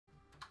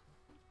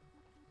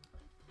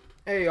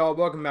Hey y'all,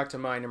 welcome back to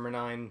My Number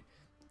 9.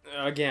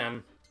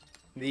 Again,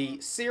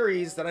 the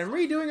series that I'm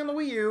redoing on the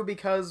Wii U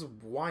because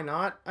why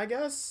not, I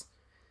guess?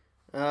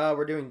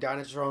 We're doing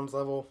Dynatrons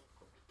level.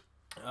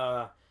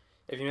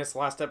 If you missed the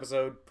last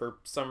episode, for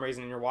some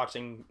reason you're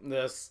watching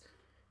this,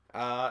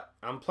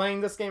 I'm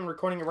playing this game,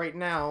 recording it right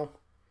now,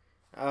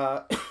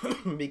 uh,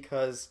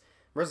 because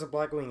Marissa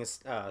Blackwing is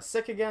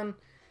sick again,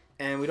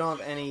 and we don't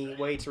have any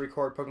way to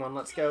record Pokemon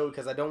Let's Go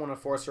because I don't want to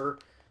force her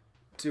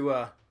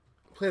to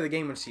play the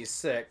game when she's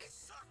sick.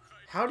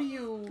 How do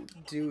you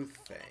do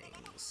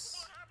things?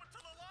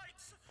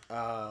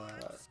 I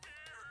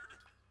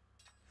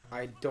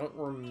don't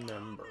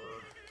remember.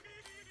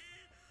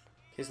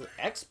 Here's the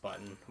X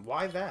button.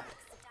 Why that?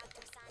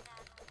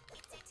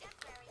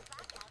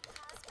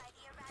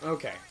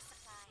 Okay.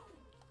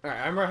 Alright,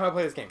 I remember how to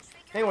play this game.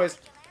 Anyways,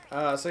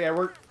 so yeah,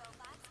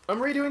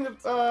 I'm redoing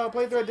the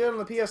playthrough I did on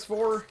the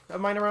PS4 of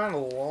mine around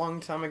a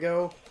long time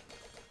ago,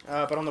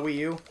 but on the Wii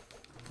U,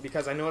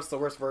 because I know it's the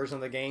worst version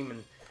of the game,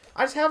 and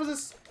I just have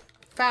this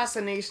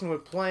fascination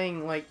with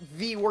playing, like,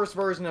 the worst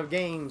version of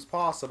games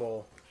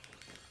possible.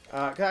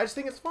 Cause I just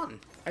think it's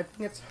fun. I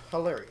think it's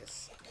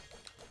hilarious.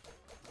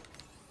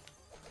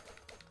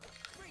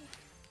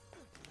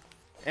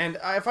 And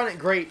I find it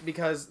great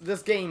because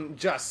this game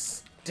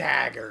just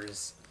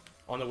staggers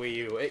on the Wii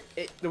U.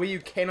 The Wii U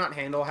cannot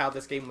handle how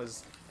this game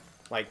was,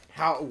 like,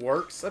 how it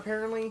works,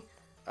 apparently.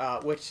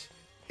 Which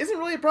isn't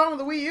really a problem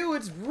with the Wii U,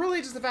 it's really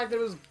just the fact that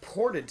it was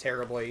ported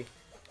terribly.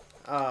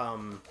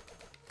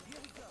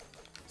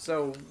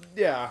 So,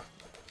 yeah.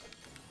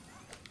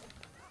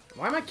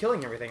 Why am I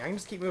killing everything? I can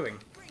just keep moving.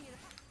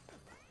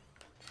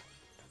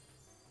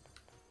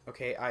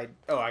 Okay,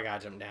 oh, I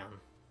gotta jump down.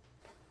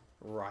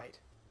 Right.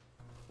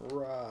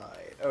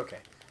 Right. Okay.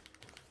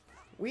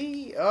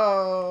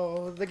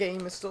 Oh, the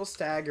game is still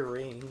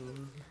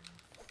staggering.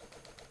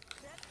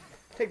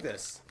 Take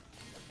this.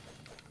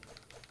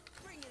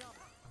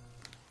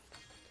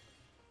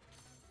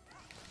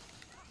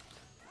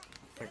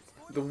 Like,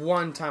 the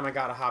one time I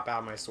gotta hop out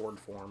of my sword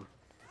form.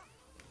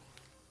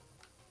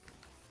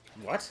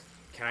 What?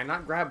 Can I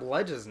not grab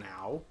ledges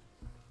now?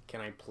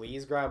 Can I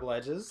please grab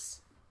ledges?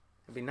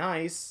 It'd be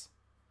nice.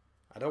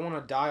 I don't want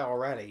to die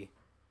already.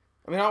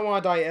 I mean, I don't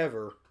want to die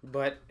ever,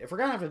 but if we're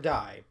gonna have to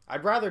die,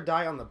 I'd rather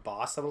die on the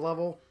boss of a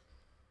level.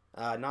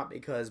 Not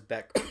because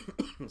Beck,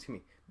 excuse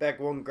me, Beck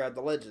won't grab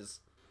the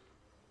ledges.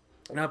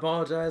 And I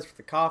apologize for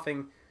the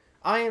coughing.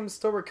 I am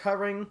still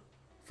recovering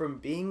from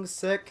being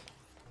sick.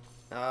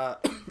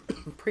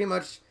 Pretty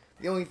much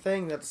the only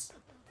thing that's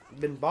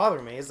been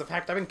bothering me is the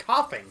fact I've been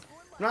coughing.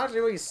 I'm not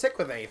really sick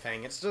with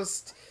anything. It's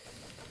just...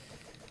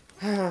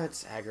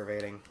 it's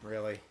aggravating,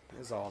 really,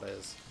 is all it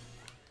is.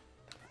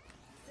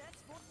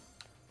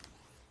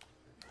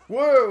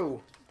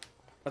 Whoa!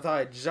 I thought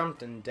I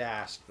jumped and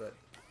dashed, but...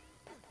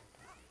 I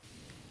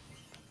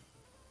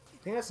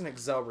think that's an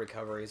Excel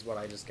recovery is what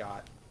I just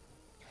got.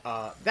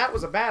 That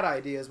was a bad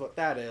idea is what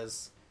that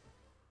is.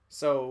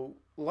 So,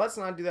 let's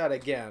not do that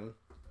again.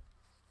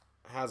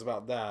 How's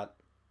about that?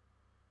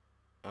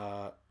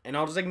 And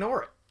I'll just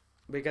ignore it.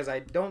 Because I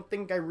don't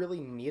think I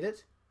really need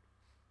it.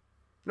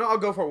 No, I'll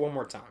go for it one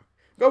more time.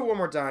 Go for it one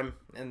more time,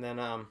 and then,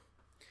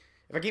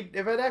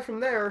 if I die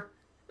from there,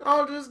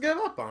 I'll just give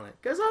up on it.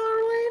 Because I don't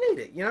really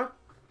need it, you know? I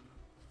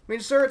mean,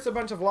 sure, it's a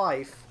bunch of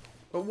life,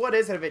 but what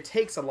is it if it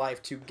takes a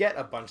life to get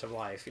a bunch of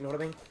life? You know what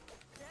I mean?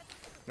 You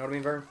know what I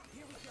mean, Vern?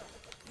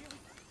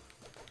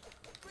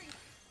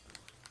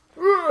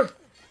 Ugh!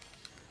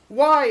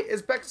 Why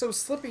is Beck so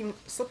slip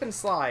and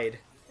slide?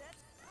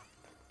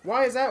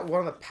 Why is that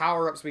one of the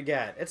power-ups we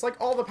get? It's like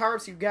all the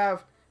power-ups you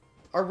have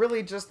are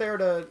really just there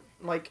to,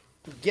 like,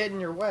 get in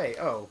your way.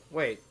 Oh,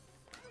 wait.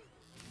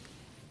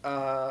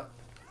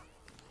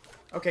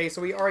 Okay,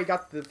 so we already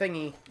got the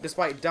thingy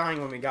despite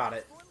dying when we got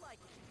it.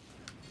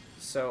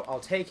 So, I'll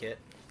take it.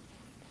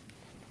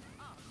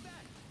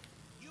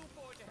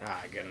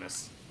 Ah,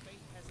 goodness.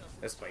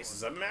 This place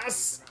is a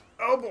mess.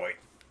 Oh, boy.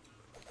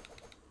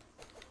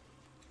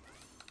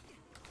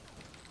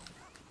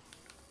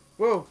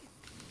 Whoa.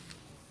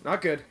 Not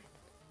good.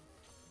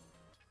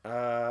 Wait,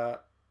 I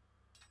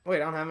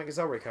don't have an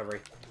Excel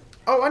recovery.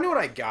 Oh, I know what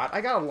I got.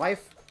 I got a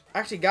life. I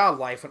actually got a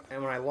life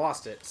when I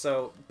lost it.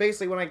 So,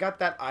 basically, when I got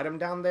that item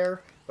down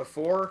there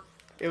before,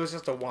 it was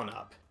just a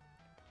 1-up.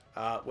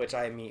 Which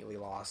I immediately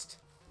lost.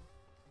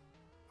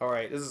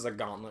 Alright, this is a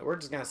gauntlet. We're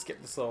just gonna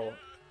skip this little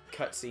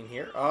cutscene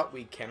here. Oh,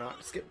 we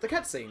cannot skip the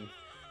cutscene.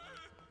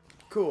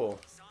 Cool.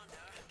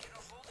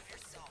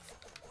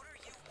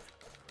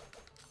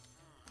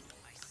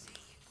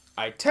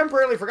 I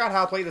temporarily forgot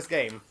how to play this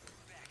game.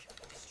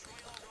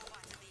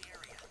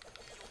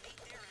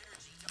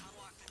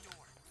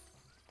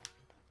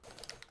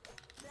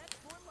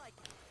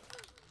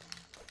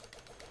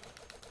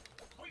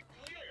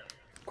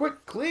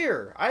 Quick,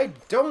 clear! I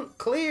don't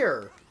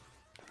clear!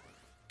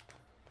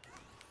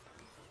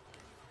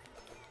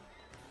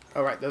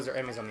 Oh, right, those are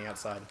enemies on the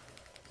outside.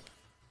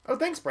 Oh,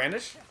 thanks,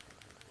 Brandish.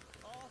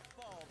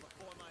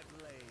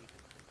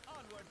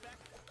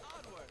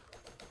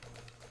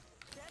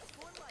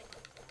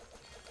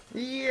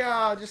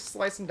 Yeah, just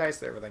slice and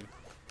dice everything.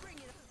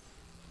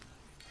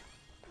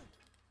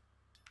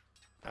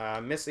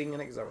 Missing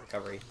an exo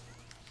recovery.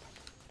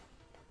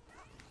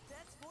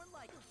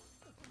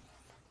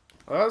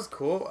 Oh, that was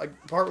cool. A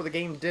part where the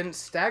game didn't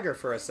stagger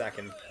for a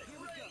second.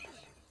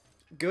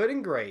 Good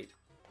and great.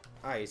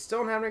 I still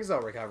don't have an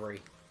exo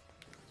recovery.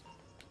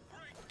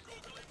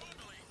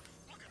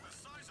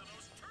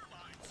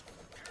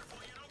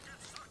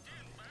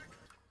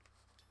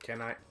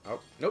 Can I?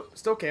 Oh, nope,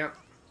 still can't.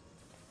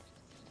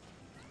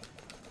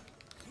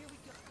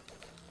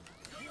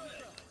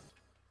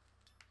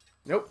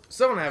 Nope,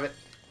 still don't have it.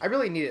 I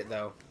really need it,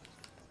 though.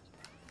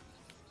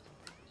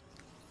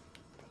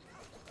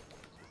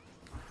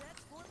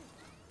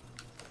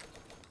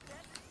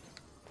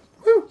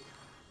 Woo!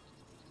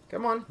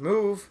 Come on,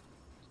 move.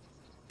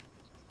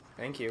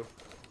 Thank you.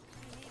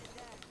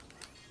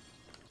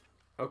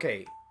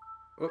 Okay.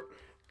 Whoop.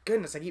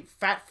 Goodness, I keep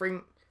fat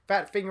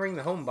fingering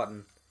the home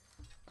button.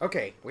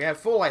 Okay, we have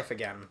full life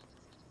again,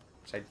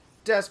 which I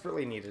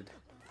desperately needed.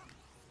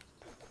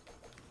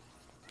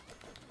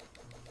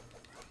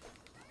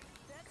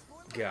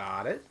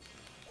 Got it.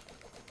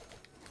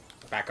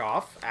 Back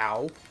off.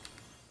 Ow.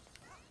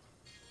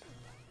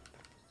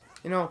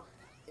 You know,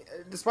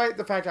 despite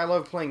the fact I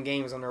love playing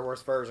games on their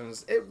worst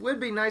versions, it would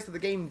be nice if the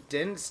game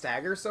didn't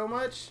stagger so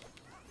much.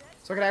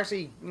 So I could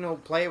actually, you know,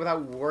 play it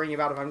without worrying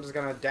about if I'm just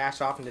gonna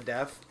dash off into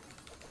death.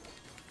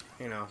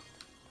 You know.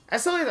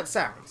 As silly as that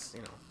sounds,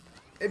 you know.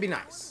 It'd be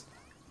nice.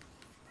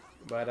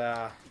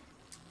 But,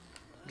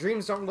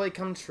 dreams don't really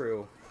come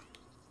true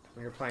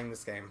when you're playing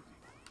this game.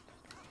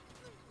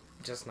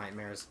 Just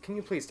nightmares. Can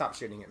you please stop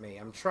shooting at me?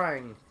 I'm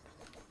trying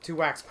to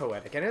wax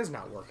poetic, and it is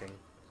not working.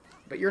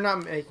 But you're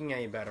not making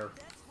any better.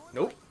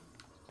 Nope.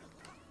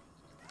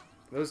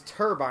 Those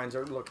turbines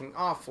are looking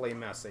awfully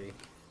messy.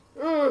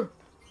 Ugh.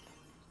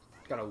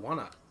 Got a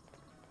 1-up.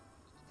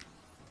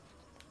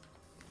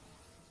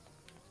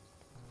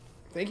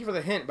 Thank you for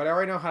the hint, but I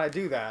already know how to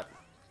do that.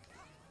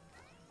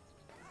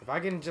 If I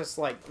can just,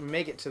 like,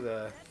 make it to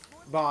the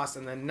boss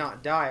and then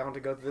not die, I want to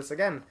go through this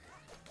again.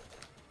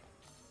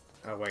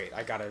 Oh, wait.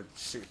 I gotta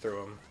shoot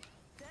through him.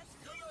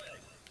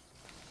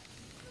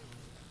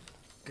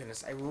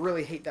 Goodness, I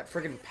really hate that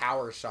friggin'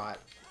 power shot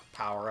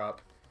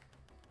power-up.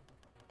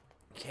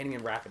 You can't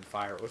even rapid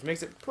fire, which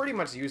makes it pretty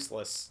much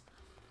useless.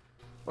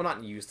 Well,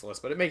 not useless,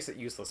 but it makes it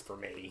useless for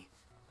me.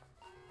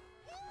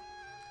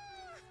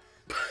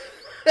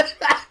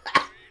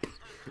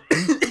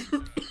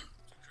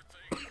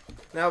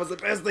 That was the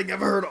best thing I've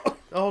heard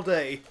all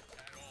day.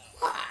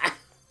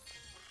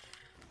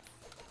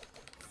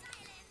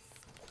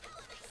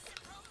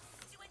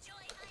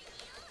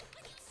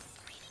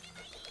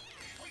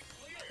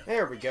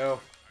 There we go.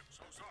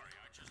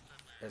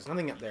 There's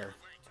nothing up there.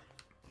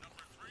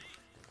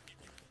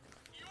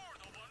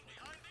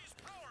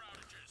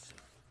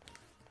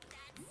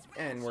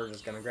 And we're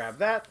just gonna grab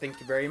that. Thank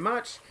you very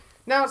much.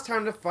 Now it's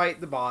time to fight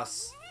the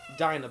boss,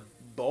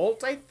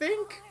 Dynabolt, I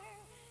think?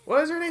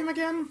 What is her name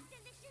again?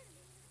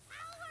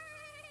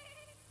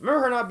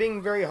 Remember her not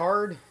being very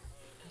hard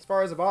as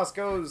far as the boss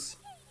goes.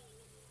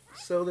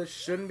 So there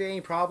shouldn't be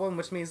any problem,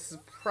 which means this is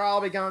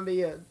probably gonna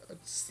be a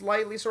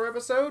slightly short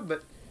episode,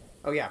 but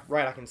oh yeah,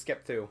 right, I can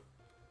skip through.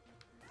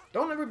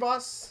 Doesn't every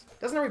boss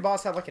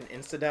have like an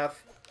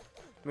insta-death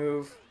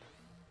move?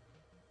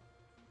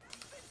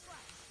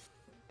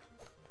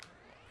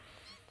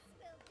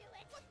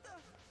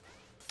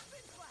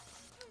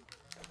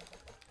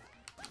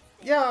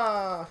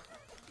 Yeah!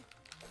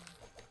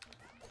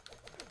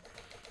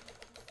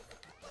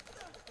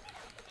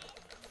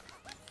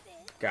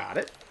 Got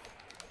it.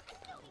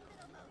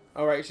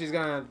 Alright, she's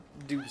gonna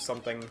do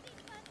something.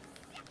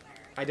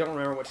 I don't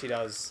remember what she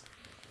does.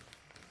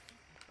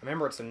 I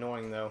remember it's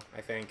annoying, though, I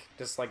think.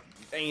 Just like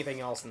anything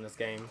else in this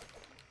game.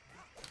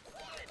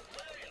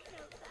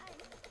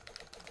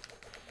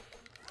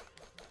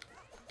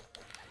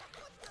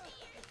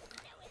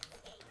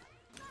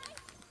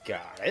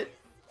 Got it.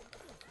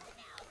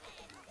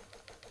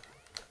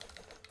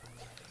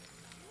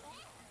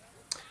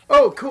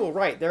 Oh, cool,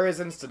 right, there is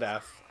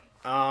insta-death.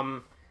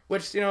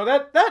 Which, you know,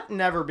 that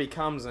never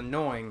becomes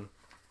annoying.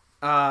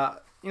 You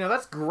know,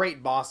 that's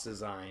great boss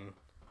design.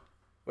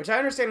 Which I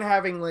understand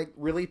having, like,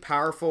 really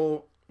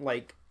powerful,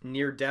 like,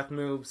 near-death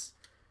moves.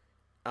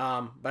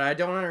 But I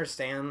don't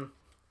understand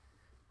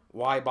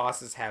why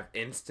bosses have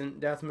instant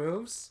death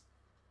moves.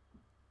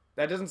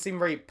 That doesn't seem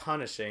very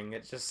punishing.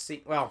 It just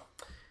seems, well,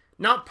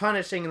 not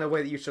punishing in the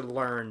way that you should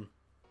learn.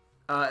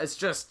 It's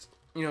just,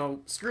 you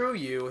know, screw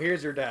you,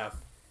 here's your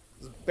death.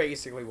 Is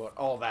basically what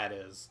all that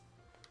is.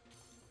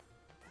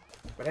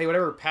 But hey,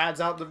 whatever pads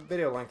out the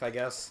video length, I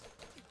guess.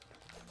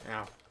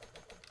 Ow.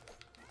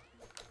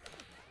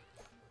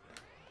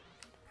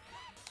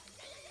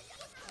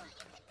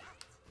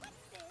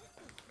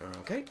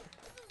 Okay.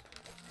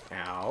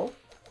 Ow.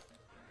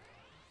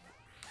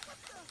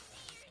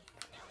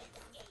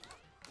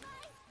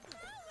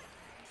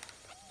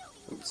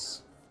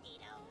 Oops.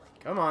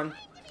 Come on.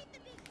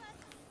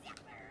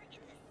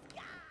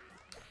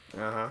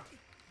 Uh-huh.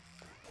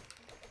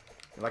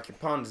 You like your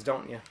puns,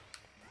 don't you?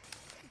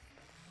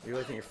 You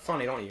really think you're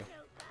funny, don't you?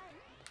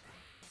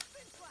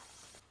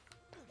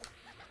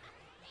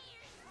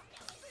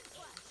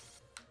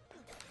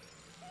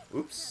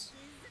 Oops.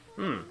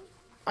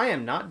 I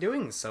am not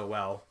doing so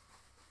well.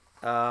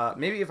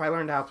 Maybe if I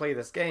learned how to play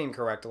this game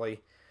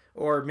correctly,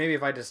 or maybe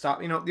if I just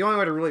stop. You know, the only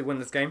way to really win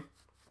this game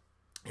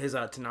is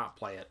to not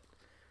play it.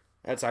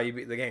 That's how you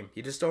beat the game.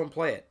 You just don't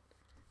play it.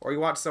 Or you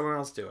watch someone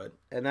else do it.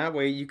 And that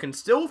way you can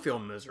still feel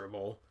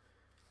miserable,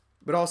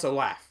 but also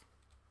laugh.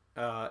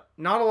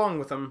 Not along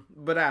with them,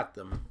 but at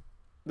them.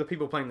 The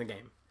people playing the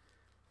game.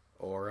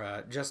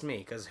 Or just me,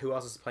 because who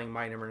else is playing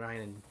Mighty Number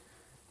 9 in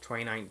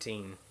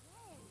 2019?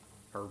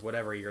 Or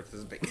whatever year this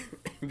is being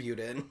viewed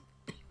in.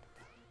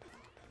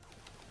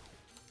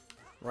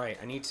 Right,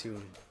 I need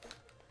to...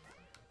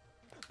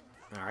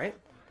 Alright,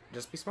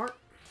 just be smart.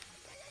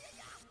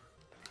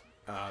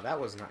 That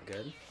was not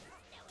good.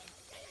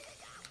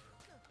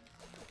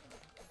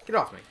 Get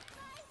off me.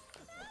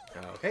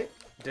 Okay,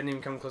 didn't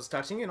even come close to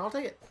touching you, and I'll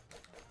take it.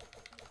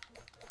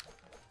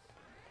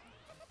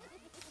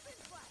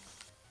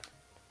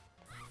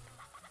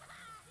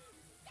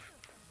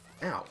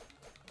 Ow.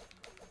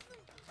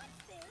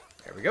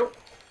 There we go.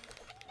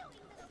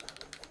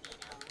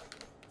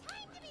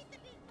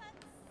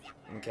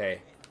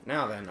 Okay,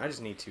 now then, I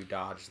just need to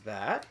dodge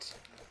that.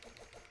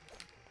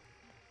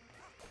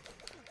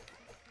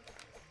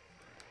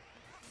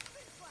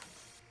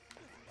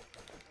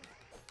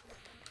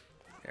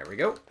 There we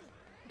go.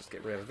 Just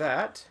get rid of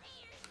that.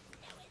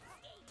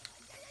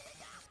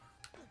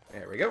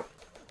 There we go.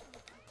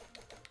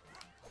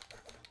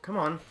 Come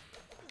on.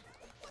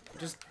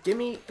 Just give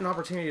me an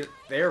opportunity to...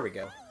 There we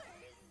go.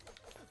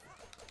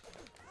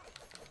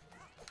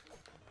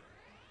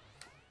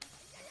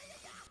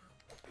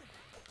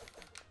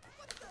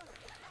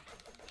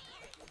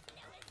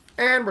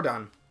 And we're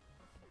done.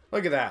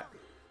 Look at that.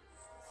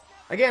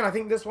 Again, I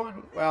think this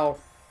one, well,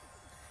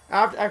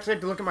 I actually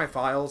have to look at my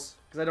files,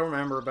 because I don't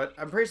remember, but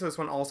I'm pretty sure this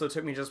one also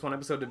took me just one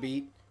episode to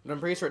beat. But I'm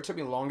pretty sure it took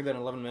me longer than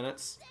 11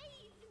 minutes.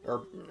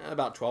 Or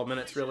about 12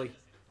 minutes, really.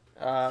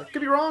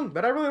 Could be wrong,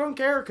 but I really don't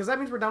care, because that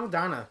means we're done with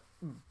Dyna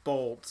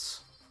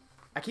Bolts.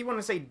 I keep wanting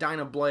to say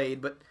Dyna Blade,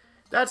 but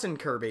that's in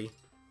Kirby.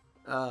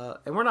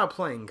 And we're not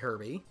playing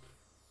Kirby.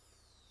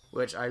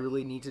 Which I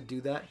really need to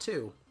do that,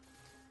 too.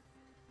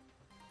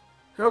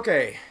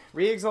 Okay,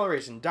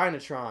 re-acceleration,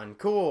 Dynatron,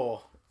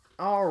 cool.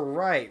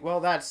 Alright,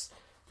 well that's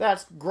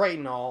great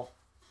and all,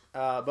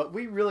 but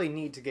we really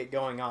need to get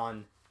going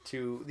on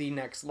to the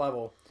next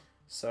level.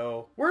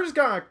 So, we're just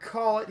gonna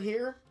call it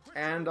here,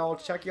 and I'll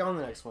check you on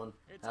the next one.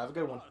 Have a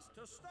good one.